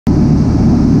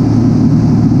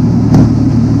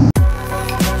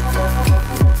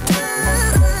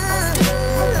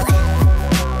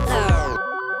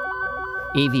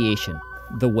aviation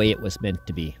the way it was meant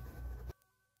to be.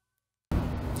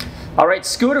 All right,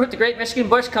 Scooter with the Great Michigan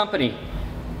Bush Company.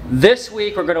 This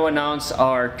week we're going to announce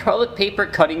our toilet paper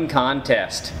cutting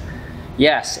contest.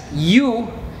 Yes,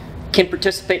 you can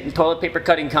participate in the toilet paper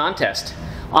cutting contest.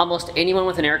 Almost anyone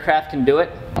with an aircraft can do it.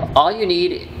 All you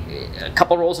need, a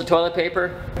couple rolls of toilet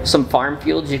paper, some farm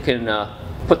fields you can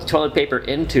put the toilet paper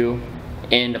into,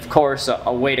 and of course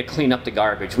a way to clean up the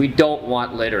garbage. We don't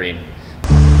want littering.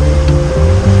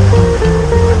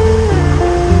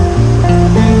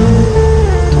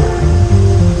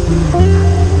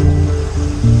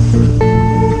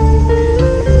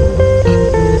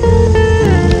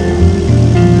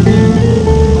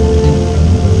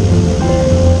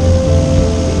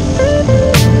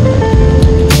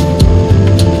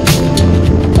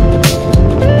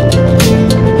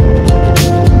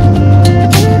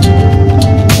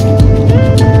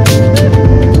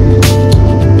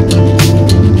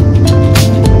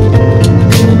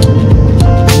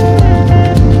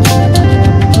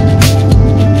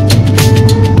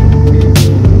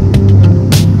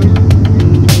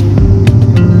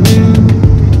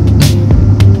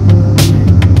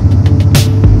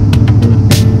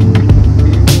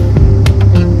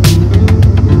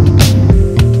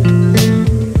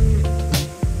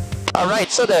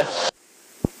 So the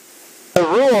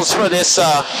rules for this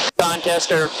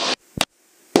contest are,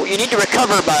 you need to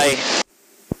recover by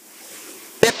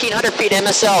 1,500 feet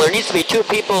MSL. There needs to be 2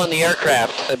 people in the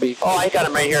aircraft. That'd be, oh, I got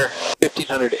them right here.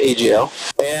 1,500 AGL.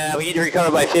 Yeah, we need to recover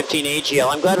by 15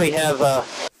 AGL. I'm glad we have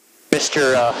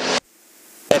Mr.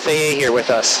 FAA here with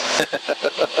us.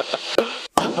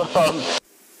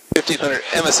 1,500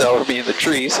 MSL would be in the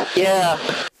trees. Yeah.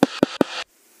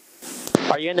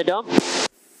 Are you in the dump?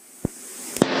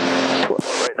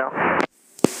 Right now.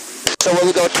 So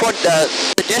we'll go toward the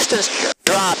distance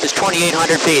drop is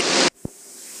 2,800 feet.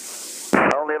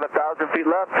 I only have 1,000 feet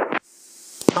left.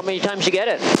 How many times you get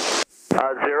it? 0.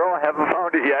 I haven't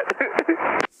found it yet.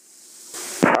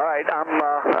 All right, I'm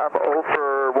 0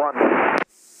 for 1.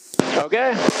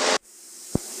 Okay.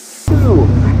 2,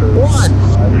 1.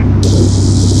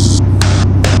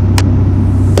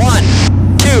 1,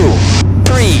 2,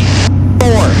 3, 4,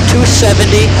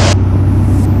 270.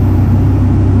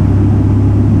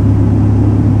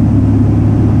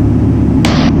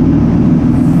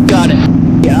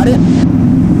 Got it?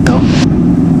 No.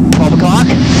 12 o'clock?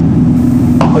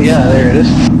 Oh yeah, there it is.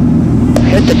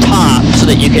 Hit the top so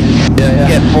that you can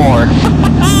get more.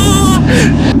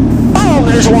 Oh,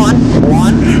 there's 1.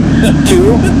 1,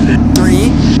 2, 3,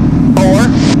 4.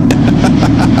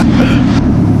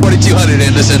 4,200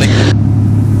 in this inning.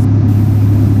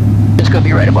 It's going to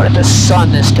be right about at the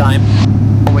sun this time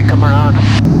when we come around.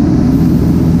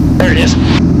 There it is.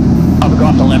 I'll go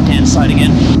off the left-hand side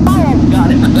again. Oh,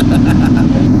 got it.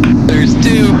 There's 2.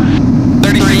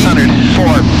 3,600. 4.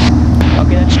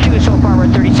 Okay, that's 2 so far. We're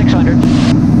at 3,600.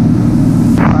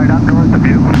 Alright, I'm north of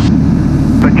you.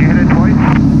 But you hit it twice?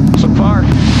 So far.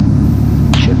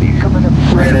 Should be coming up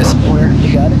right There it is. where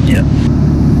you got it? Yep.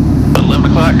 11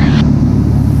 o'clock.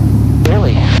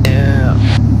 Really? Yeah.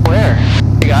 Where?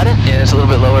 You got it? Yeah, it's a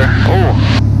little bit lower. Oh.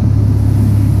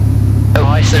 Oh,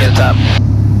 I see At it. the top.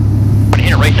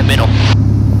 Hit it right in the middle.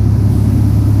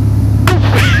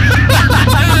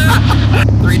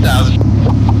 3,000.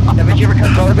 Haven't you ever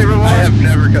cut toilet paper before? I have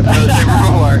never cut toilet paper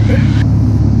before.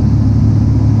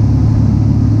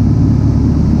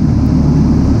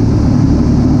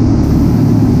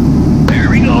 There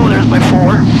we go, there's my 4.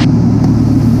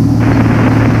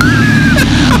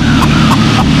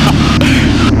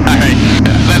 Alright,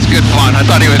 that's good fun. I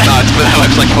thought he was nuts, but that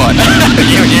looks like fun.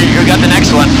 you got the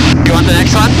next one. You want the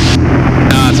next one?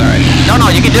 No, it's alright. No,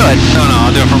 you can do it. No,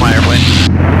 I'll do it from my airplane.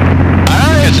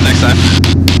 Alright, catch you next time.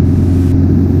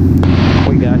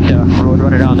 We got road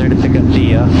runner down there to pick up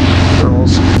the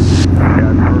rolls.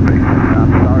 Yeah, it's perfect.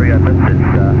 I'm sorry I missed it.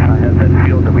 I had that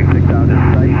field that we picked out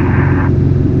at site.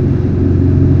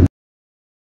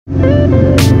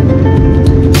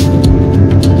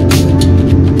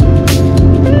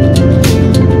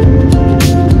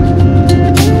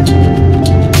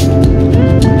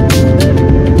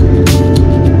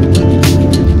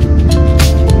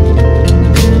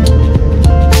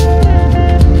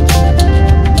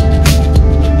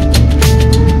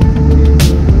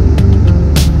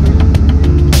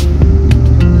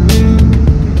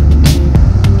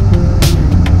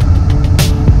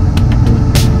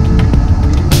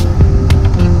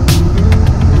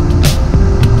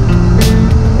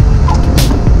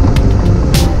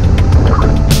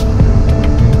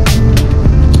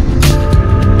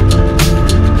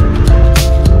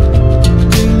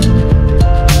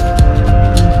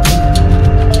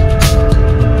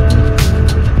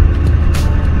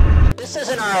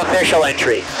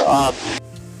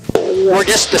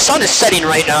 the sun is setting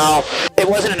right now. It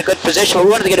wasn't in a good position, but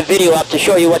we wanted to get a video up to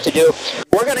show you what to do.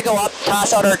 We're going to go up,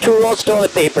 toss out our 2 rolls of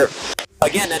toilet paper.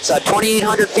 Again, that's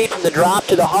 2,800 feet from the drop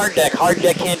to the hard deck. Hard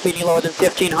deck can't be any lower than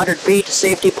 1,500 feet.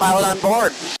 Safety pilot on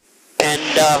board. And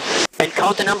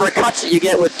count the number of cuts that you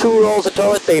get with 2 rolls of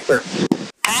toilet paper.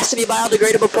 Has to be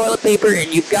biodegradable toilet paper,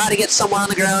 and you've got to get someone on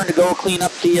the ground to go clean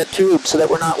up the tube so that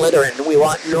we're not littering. We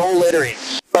want no littering.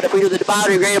 But if we do the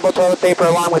biodegradable toilet paper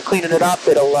along with cleaning it up,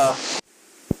 it'll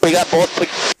we got both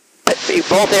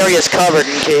areas covered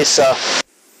in case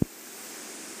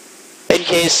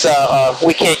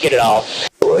we can't get it all.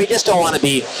 We just don't want to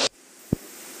be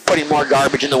putting more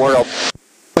garbage in the world.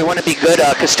 We want to be good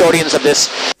custodians of this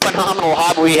phenomenal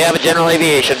hobby we have at General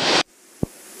Aviation.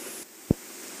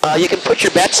 You can put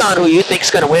your bets on who you think's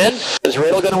going to win. Is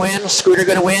Riddle going to win? Scooter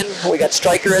going to win? We got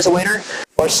Stryker as a winner,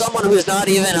 or someone who's not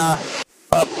even a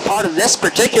part of this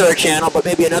particular channel, but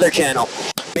maybe another channel.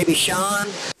 Maybe Sean,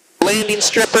 landing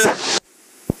stripper.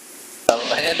 A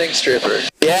landing stripper.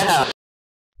 Yeah.